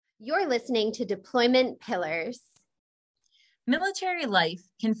You're listening to Deployment Pillars. Military life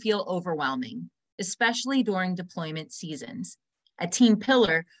can feel overwhelming, especially during deployment seasons. At Team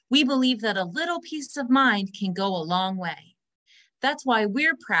Pillar, we believe that a little peace of mind can go a long way. That's why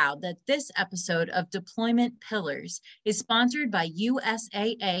we're proud that this episode of Deployment Pillars is sponsored by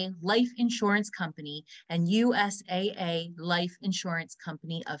USAA Life Insurance Company and USAA Life Insurance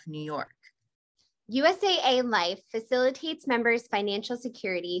Company of New York. USAA Life facilitates members' financial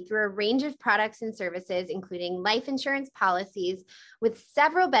security through a range of products and services, including life insurance policies with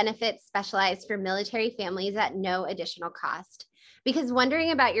several benefits specialized for military families at no additional cost. Because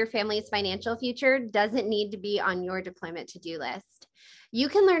wondering about your family's financial future doesn't need to be on your deployment to-do list. You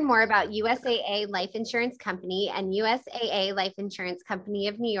can learn more about USAA Life Insurance Company and USAA Life Insurance Company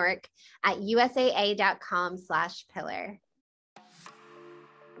of New York at usaa.com/pillar.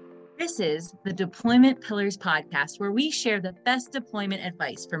 This is the Deployment Pillars podcast, where we share the best deployment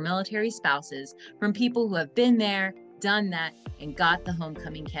advice for military spouses from people who have been there, done that, and got the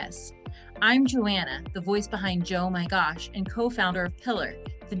homecoming kiss. I'm Joanna, the voice behind Joe My Gosh, and co-founder of Pillar,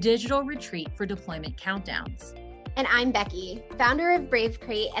 the digital retreat for deployment countdowns. And I'm Becky, founder of Brave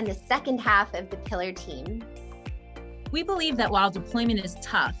Crate and the second half of the Pillar team. We believe that while deployment is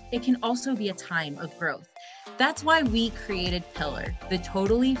tough, it can also be a time of growth. That's why we created Pillar, the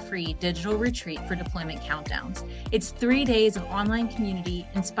totally free digital retreat for deployment countdowns. It's 3 days of online community,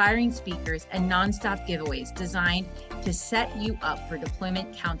 inspiring speakers, and nonstop giveaways designed to set you up for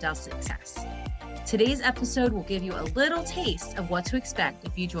deployment countdown success. Today's episode will give you a little taste of what to expect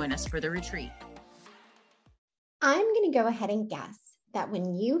if you join us for the retreat. I'm going to go ahead and guess that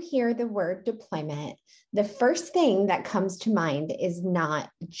when you hear the word deployment, the first thing that comes to mind is not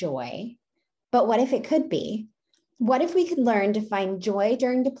joy. But what if it could be? What if we could learn to find joy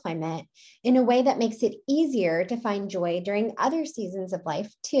during deployment in a way that makes it easier to find joy during other seasons of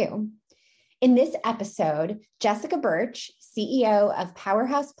life too? In this episode, Jessica Bertsch, CEO of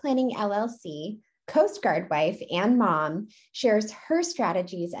Powerhouse Planning LLC, Coast Guard wife and mom, shares her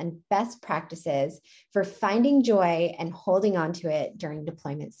strategies and best practices for finding joy and holding on to it during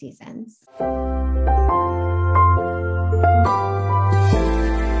deployment seasons.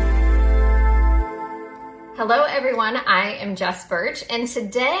 Hello, everyone. I am Jess Bertsch, and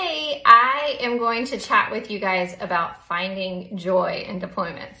today I am going to chat with you guys about finding joy in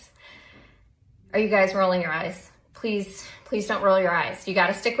deployments. Are you guys rolling your eyes? Please don't roll your eyes. You got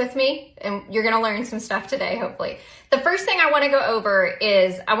to stick with me, and you're going to learn some stuff today, hopefully. The first thing I want to go over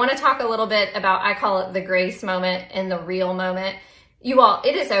is I want to talk a little bit about, I call it the grace moment and the real moment. You all,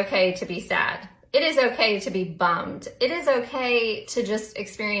 it is okay to be sad. It is okay to be bummed. It is okay to just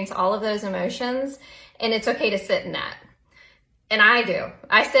experience all of those emotions. And it's okay to sit in that. And I do.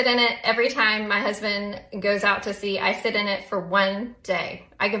 I sit in it every time my husband goes out to sea. I sit in it for one day.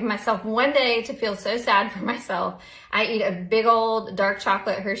 I give myself one day to feel so sad for myself. I eat a big old dark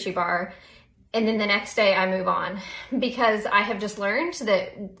chocolate Hershey bar. And then the next day I move on. Because I have just learned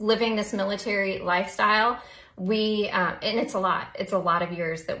that living this military lifestyle, and it's a lot. It's a lot of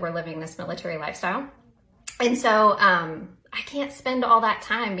years that we're living this military lifestyle. And so, I can't spend all that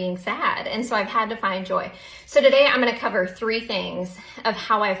time being sad. And so I've had to find joy. So today I'm going to cover 3 things of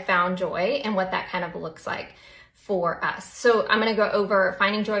how I've found joy and what that kind of looks like for us. So I'm going to go over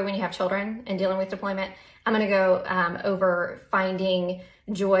finding joy when you have children and dealing with deployment. I'm going to go over finding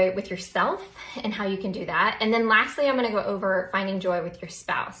joy with yourself and how you can do that. And then lastly, I'm going to go over finding joy with your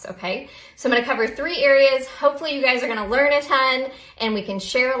spouse. Okay. So I'm going to cover 3 areas. Hopefully you guys are going to learn a ton and we can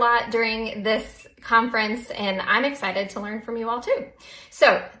share a lot during this conference, and I'm excited to learn from you all too.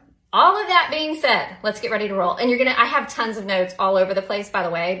 So all of that being said, let's get ready to roll. And I have tons of notes all over the place, by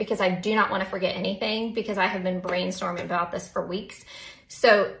the way, because I do not want to forget anything, because I have been brainstorming about this for weeks.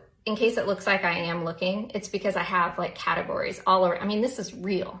 So in case it looks like I am looking, it's because I have like categories all over. I mean, this is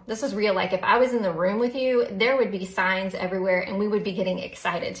real. This is real. Like if I was in the room with you, there would be signs everywhere and we would be getting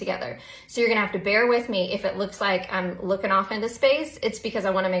excited together. So you're going to have to bear with me if it looks like I'm looking off into space. It's because I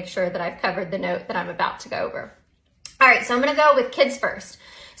want to make sure that I've covered the note that I'm about to go over. All right, so I'm going to go with kids first.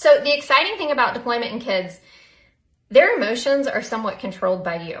 So the exciting thing about deployment and kids, their emotions are somewhat controlled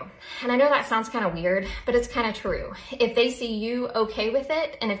by you. And I know that sounds kind of weird, but it's kind of true. If they see you okay with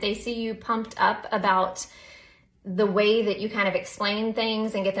it, and if they see you pumped up about the way that you kind of explain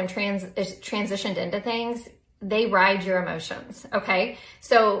things and get them transitioned into things, they ride your emotions, okay?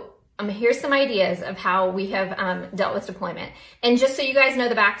 So here's some ideas of how we have dealt with deployment. And just so you guys know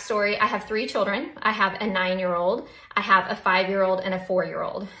the backstory, I have 3 children. I have a 9-year-old, I have a 5-year-old, and a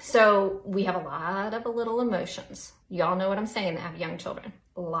 4-year-old. So we have a lot of little emotions. Y'all know what I'm saying that have young children.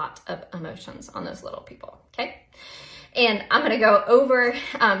 A lot of emotions on those little people, okay? And I'm going to go over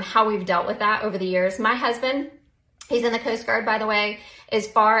how we've dealt with that over the years. My husband, he's in the Coast Guard, by the way, as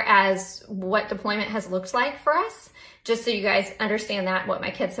far as what deployment has looked like for us. Just so you guys understand that, what my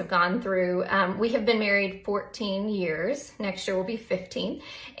kids have gone through. We have been married 14 years. Next year will be 15.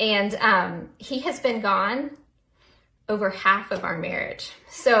 And he has been gone over half of our marriage.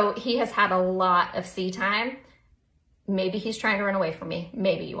 So he has had a lot of sea time. Maybe he's trying to run away from me.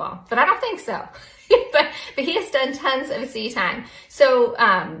 Maybe you all. But I don't think so. but he has done tons of sea time. So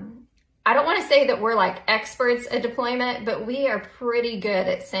I don't want to say that we're like experts at deployment, but we are pretty good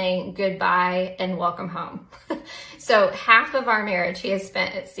at saying goodbye and welcome home. So half of our marriage he has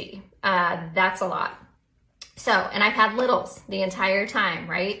spent at sea. That's a lot. So, and I've had littles the entire time,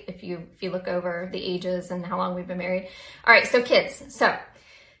 right? If you look over the ages and how long we've been married. All right, so kids. So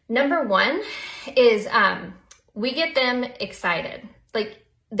number one is we get them excited. Like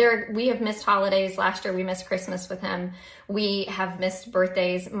we have missed holidays. Last year we missed Christmas with him. We have missed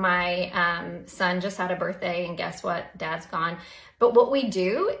birthdays. My son just had a birthday, and guess what? Dad's gone. But what we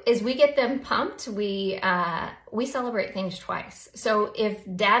do is we get them pumped. We celebrate things twice. So if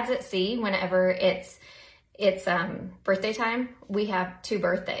Dad's at sea, whenever it's birthday time, we have 2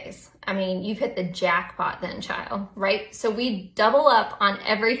 birthdays. I mean, you've hit the jackpot then, child, right? So we double up on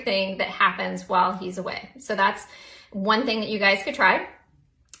everything that happens while he's away. So that's one thing that you guys could try.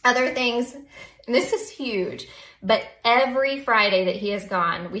 Other things, and this is huge, but every Friday that he is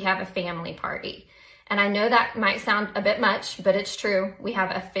gone, we have a family party. And I know that might sound a bit much, but it's true. We have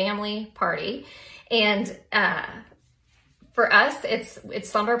a family party. And for us, it's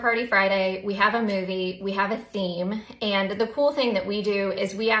Slumber Party Friday. We have a movie, we have a theme. And the cool thing that we do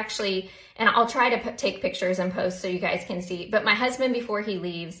is we actually, and I'll try to take pictures and post so you guys can see, but my husband, before he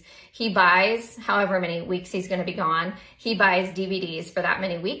leaves, he buys, however many weeks he's going to be gone, he buys DVDs for that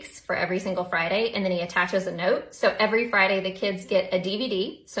many weeks for every single Friday, and then he attaches a note. So every Friday the kids get a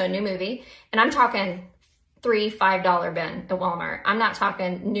DVD, so a new movie, and I'm talking $3-5 bin at Walmart. I'm not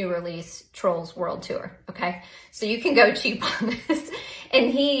talking new release Trolls World Tour, okay? So you can go cheap on this.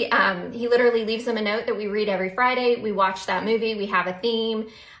 And he literally leaves them a note that we read every Friday. We watch that movie. We have a theme.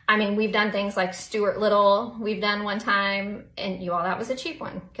 I mean, we've done things like Stuart Little. We've done one time, and you all, that was a cheap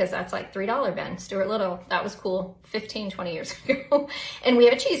one because that's like $3 bin. Stuart Little, that was cool 15, 20 years ago. And we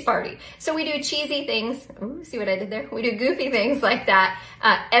have a cheese party. So we do cheesy things. Ooh, see what I did there? We do goofy things like that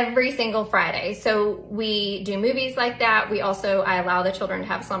every single Friday. So we do movies like that. I allow the children to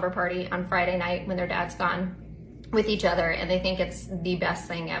have a slumber party on Friday night when their dad's gone with each other, and they think it's the best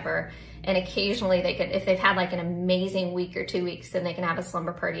thing ever. And occasionally they can, if they've had like an amazing week or 2 weeks, then they can have a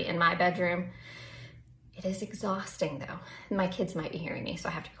slumber party in my bedroom. It is exhausting though. My kids might be hearing me, so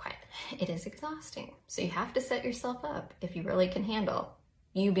I have to be quiet. It is exhausting. So you have to set yourself up if you really can handle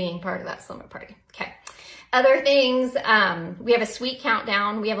you being part of that slumber party. Okay. Other things, we have a sweet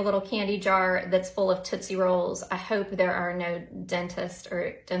countdown. We have a little candy jar that's full of Tootsie Rolls. I hope there are no dentists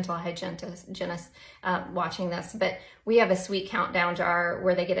or dental hygienists watching this, but we have a sweet countdown jar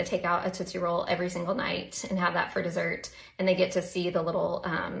where they get to take out a Tootsie Roll every single night and have that for dessert. And they get to see the little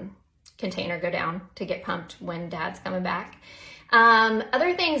container go down to get pumped when Dad's coming back.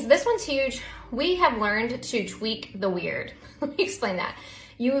 Other things, this one's huge. We have learned to tweak the weird. Let me explain that.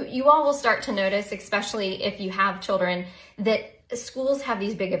 You all will start to notice, especially if you have children, that schools have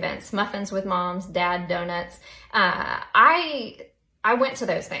these big events, muffins with moms, dad donuts. I went to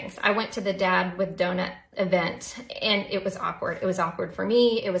those things. I went to the dad with donut event, and it was awkward. It was awkward for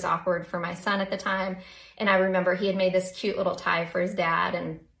me. It was awkward for my son at the time. And I remember he had made this cute little tie for his dad,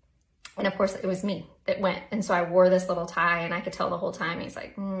 and of course it was me that went. And so I wore this little tie, and I could tell the whole time he's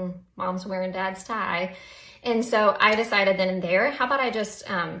like, mom's wearing dad's tie. And so I decided then and there, how about I just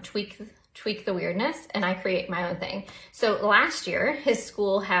tweak the weirdness and I create my own thing. So last year, his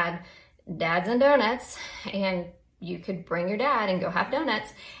school had dads and donuts, and you could bring your dad and go have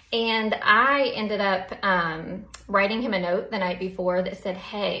donuts. And I ended up writing him a note the night before that said,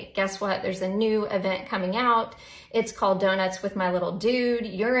 hey, guess what? There's a new event coming out. It's called Donuts with My Little Dude.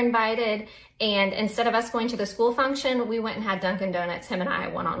 You're invited. And instead of us going to the school function, we went and had Dunkin' Donuts, him and I,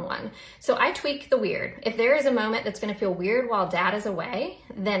 one-on-one. So I tweak the weird. If there is a moment that's going to feel weird while dad is away,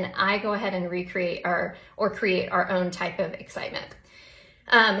 then I go ahead and recreate or create our own type of excitement.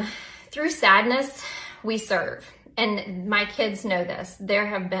 Through sadness, we serve. And my kids know this. There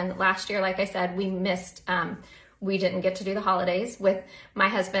have been, last year, like I said, we missed we didn't get to do the holidays with my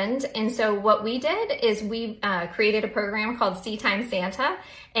husband. And so what we did is we created a program called Sea Time Santa,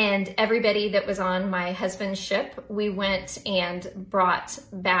 and everybody that was on my husband's ship, we went and brought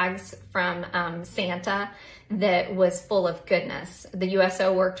bags from Santa that was full of goodness. The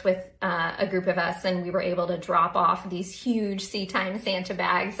USO worked with a group of us, and we were able to drop off these huge Sea Time Santa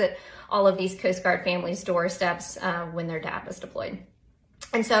bags at all of these Coast Guard families' doorsteps when their dad was deployed.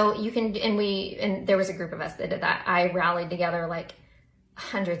 And so you can, and there was a group of us that did that. I rallied together like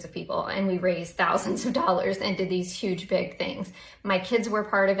hundreds of people, and we raised thousands of dollars and did these huge, big things. My kids were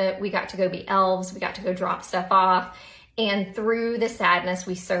part of it. We got to go be elves. We got to go drop stuff off. And through the sadness,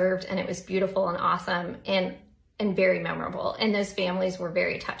 we served, and it was beautiful and awesome and very memorable. And those families were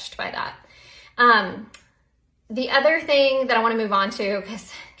very touched by that. The other thing that I want to move on to,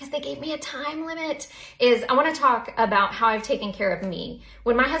 because they gave me a time limit, is I want to talk about how I've taken care of me.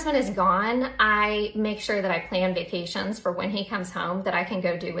 When my husband is gone, I make sure that I plan vacations for when he comes home that I can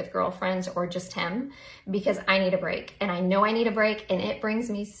go do with girlfriends or just him, because I need a break. And I know I need a break, and it brings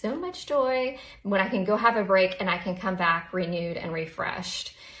me so much joy when I can go have a break and I can come back renewed and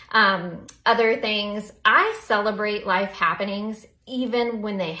refreshed. Other things, I celebrate life happenings even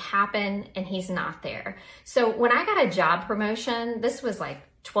when they happen and he's not there. So when I got a job promotion, this was like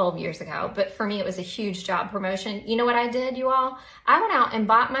 12 years ago, but for me, it was a huge job promotion. You know what I did, you all? I went out and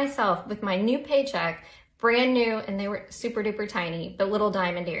bought myself, with my new paycheck, brand new, and they were super duper tiny, but little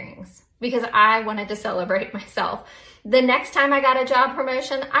diamond earrings, because I wanted to celebrate myself. The next time I got a job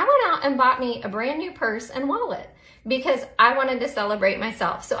promotion, I went out and bought me a brand new purse and wallet, because I wanted to celebrate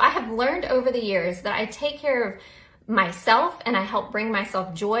myself. So I have learned over the years that I take care of myself, and I help bring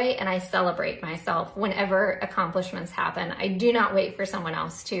myself joy, and I celebrate myself whenever accomplishments happen. I do not wait for someone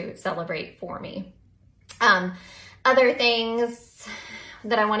else to celebrate for me. Other things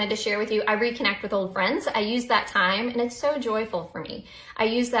that I wanted to share with you, I reconnect with old friends. I use that time, and it's so joyful for me. I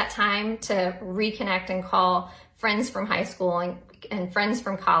use that time to reconnect and call friends from high school and friends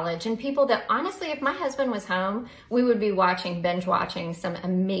from college, and people that honestly, if my husband was home, we would be binge watching some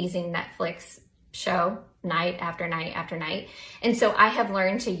amazing Netflix show night after night after night. And so I have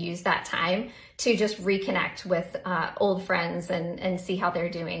learned to use that time to just reconnect with old friends and see how they're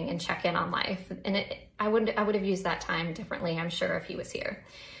doing and check in on life. And I would have used that time differently, I'm sure, if he was here.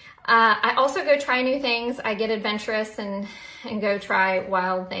 I also go try new things. I get adventurous and go try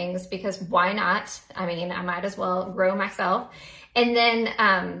wild things, because why not? I mean, I might as well grow myself. And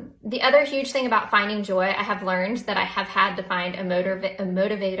then the other huge thing about finding joy, I have learned that I have had to find a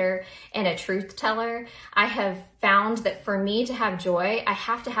motivator and a truth teller. I have found that for me to have joy, I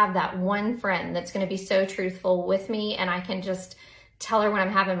have to have that one friend that's going to be so truthful with me, and I can just tell her when I'm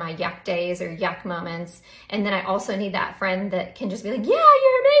having my yuck days or yuck moments. And then I also need that friend that can just be like, yeah,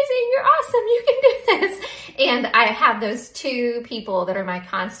 you're amazing, you're awesome, you can do this. And I have those two people that are my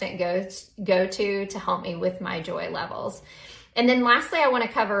constant go-to to help me with my joy levels. And then lastly, I want to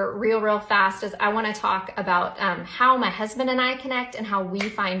cover real fast is I want to talk about how my husband and I connect and how we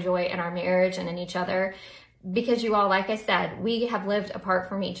find joy in our marriage and in each other. Because you all, like I said, we have lived apart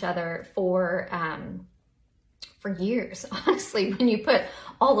from each other for years, honestly, when you put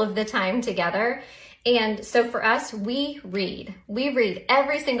all of the time together. And so for us, we read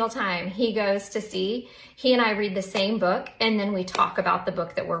every single time he goes to sea. He and I read the same book, and then we talk about the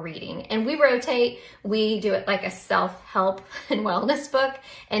book that we're reading. And we rotate. We do it like a self-help and wellness book,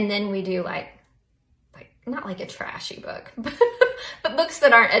 and then we do like not like a trashy book, but books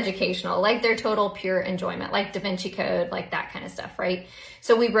that aren't educational, like they're total pure enjoyment, like Da Vinci Code, like that kind of stuff, right?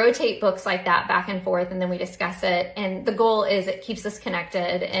 So we rotate books like that back and forth, and then we discuss it. And the goal is it keeps us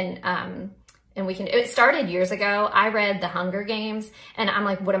connected, and we can, it started years ago. I read The Hunger Games, and I'm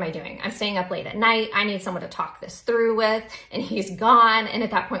like, what am I doing? I'm staying up late at night. I need someone to talk this through with, and he's gone. And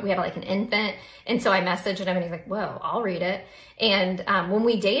at that point we had like an infant. And so I messaged him, and he's like, whoa, I'll read it. And when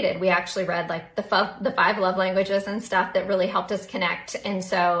we dated, we actually read like the 5 love languages and stuff that really helped us connect. And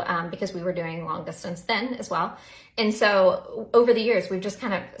so, because we were doing long distance then as well. And so over the years, we've just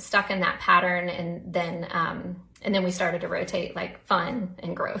kind of stuck in that pattern, and then we started to rotate like fun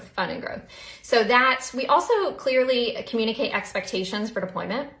and growth. So that we also clearly communicate expectations for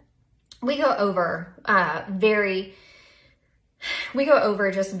deployment. We go over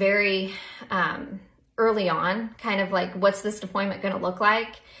just very early on, kind of like, what's this deployment going to look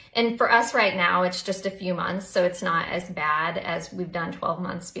like? And for us right now, it's just a few months, so it's not as bad as we've done 12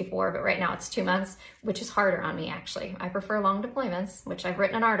 months before, but right now it's 2 months, which is harder on me, actually. I prefer long deployments, which I've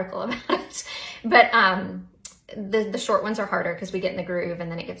written an article about it. But the short ones are harder because we get in the groove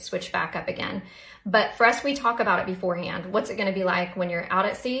and then it gets switched back up again. But for us, we talk about it beforehand. What's it going to be like when you're out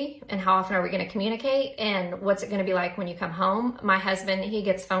at sea, and how often are we going to communicate? And what's it going to be like when you come home? My husband, he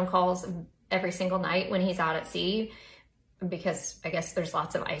gets phone calls every single night when he's out at sea, because I guess there's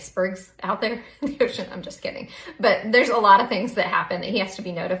lots of icebergs out there in the ocean. I'm just kidding. But there's a lot of things that happen that he has to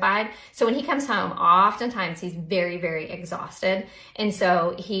be notified. So when he comes home, oftentimes he's very, very exhausted. And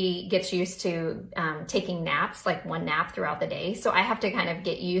so he gets used to taking naps, like one nap throughout the day. So I have to kind of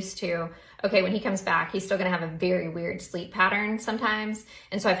get used to, okay, when he comes back, he's still going to have a very weird sleep pattern sometimes.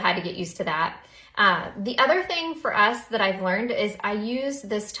 And so I've had to get used to that. The other thing for us that I've learned is I use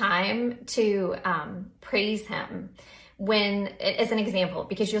this time to praise him. As an example,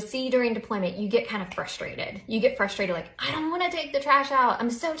 because you'll see during deployment, you get kind of frustrated. You get frustrated, like, I don't want to take the trash out. I'm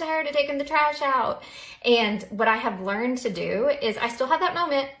so tired of taking the trash out. And what I have learned to do is I still have that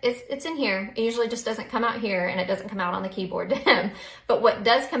moment. It's in here. It usually just doesn't come out here, and it doesn't come out on the keyboard to him. But what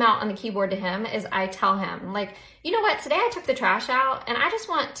does come out on the keyboard to him is I tell him, like, you know what? Today I took the trash out, and I just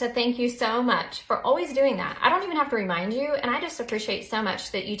want to thank you so much for always doing that. I don't even have to remind you, and I just appreciate so much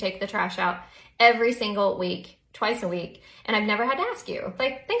that you take the trash out every single week, twice a week, and I've never had to ask you.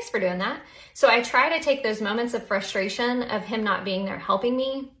 Like, thanks for doing that. So I try to take those moments of frustration of him not being there helping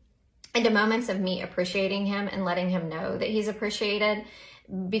me into moments of me appreciating him and letting him know that he's appreciated,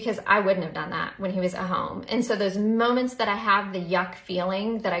 because I wouldn't have done that when he was at home. And so those moments that I have the yuck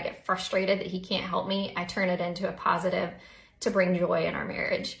feeling, that I get frustrated that he can't help me, I turn it into a positive to bring joy in our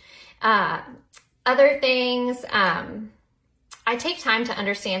marriage. Other things, I take time to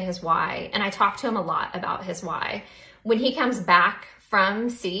understand his why, and I talk to him a lot about his why. When he comes back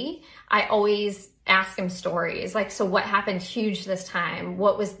from sea, I always ask him stories. Like, so what happened huge this time?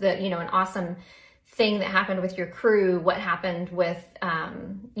 What was an awesome thing that happened with your crew? What happened with,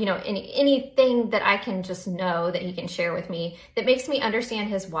 anything that I can just know that he can share with me that makes me understand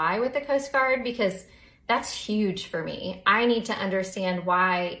his why with the Coast Guard, because that's huge for me. I need to understand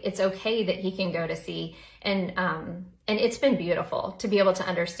why it's okay that he can go to sea. And it's been beautiful to be able to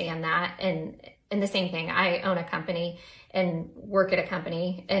understand that. And the same thing, I own a company and work at a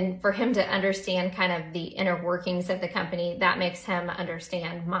company. And for him to understand kind of the inner workings of the company, that makes him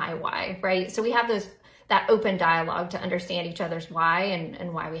understand my why, right? So we have that open dialogue to understand each other's why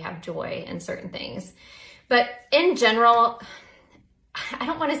and why we have joy in certain things. But in general,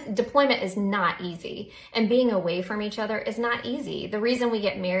 deployment is not easy, and being away from each other is not easy. The reason we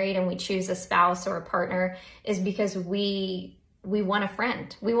get married and we choose a spouse or a partner is because we want a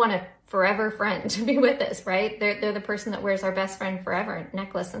friend. We want a forever friend to be with us, right? They're the person that wears our best friend forever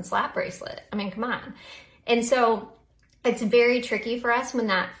necklace and slap bracelet. I mean, come on. And so it's very tricky for us when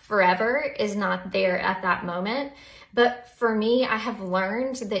that forever is not there at that moment. But for me, I have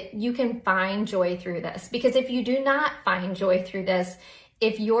learned that you can find joy through this, because if you do not find joy through this,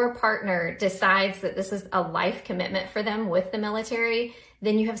 if your partner decides that this is a life commitment for them with the military,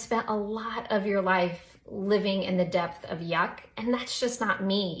 then you have spent a lot of your life living in the depth of yuck. And that's just not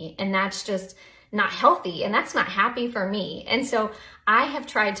me. And that's just not healthy. And that's not happy for me. And so I have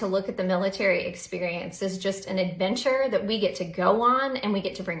tried to look at the military experience as just an adventure that we get to go on, and we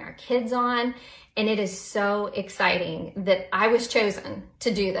get to bring our kids on. And it is so exciting that I was chosen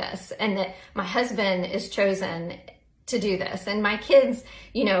to do this, and that my husband is chosen to do this. And my kids,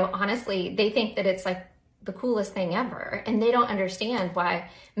 honestly, they think that it's like the coolest thing ever. And they don't understand why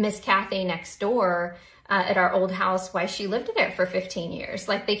Miss Kathy next door at our old house, why she lived there for 15 years.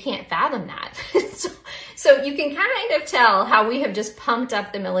 Like, they can't fathom that. So you can kind of tell how we have just pumped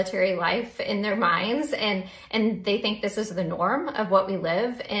up the military life in their minds, and they think this is the norm of what we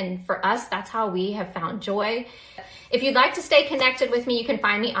live. And for us, that's how we have found joy. If you'd like to stay connected with me, you can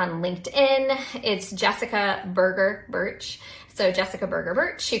find me on LinkedIn. It's Jessica Berger Bertsch. So Jessica Berger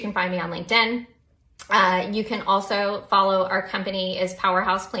Bertsch, you can find me on LinkedIn. You can also follow our company is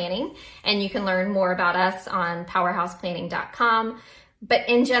Powerhouse Planning, and you can learn more about us on powerhouseplanning.com. But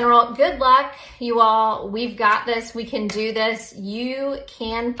in general, good luck, you all. We've got this. We can do this. You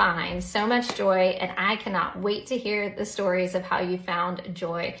can find so much joy, and I cannot wait to hear the stories of how you found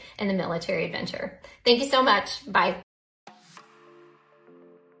joy in the military adventure. Thank you so much. Bye.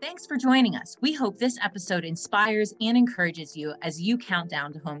 Thanks for joining us. We hope this episode inspires and encourages you as you count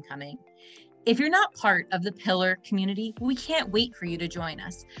down to homecoming. If you're not part of the Pillar community, we can't wait for you to join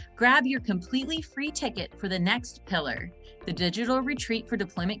us. Grab your completely free ticket for the next Pillar, the digital retreat for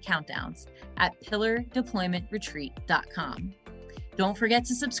deployment countdowns, at pillardeploymentretreat.com. Don't forget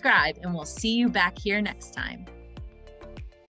to subscribe, and we'll see you back here next time.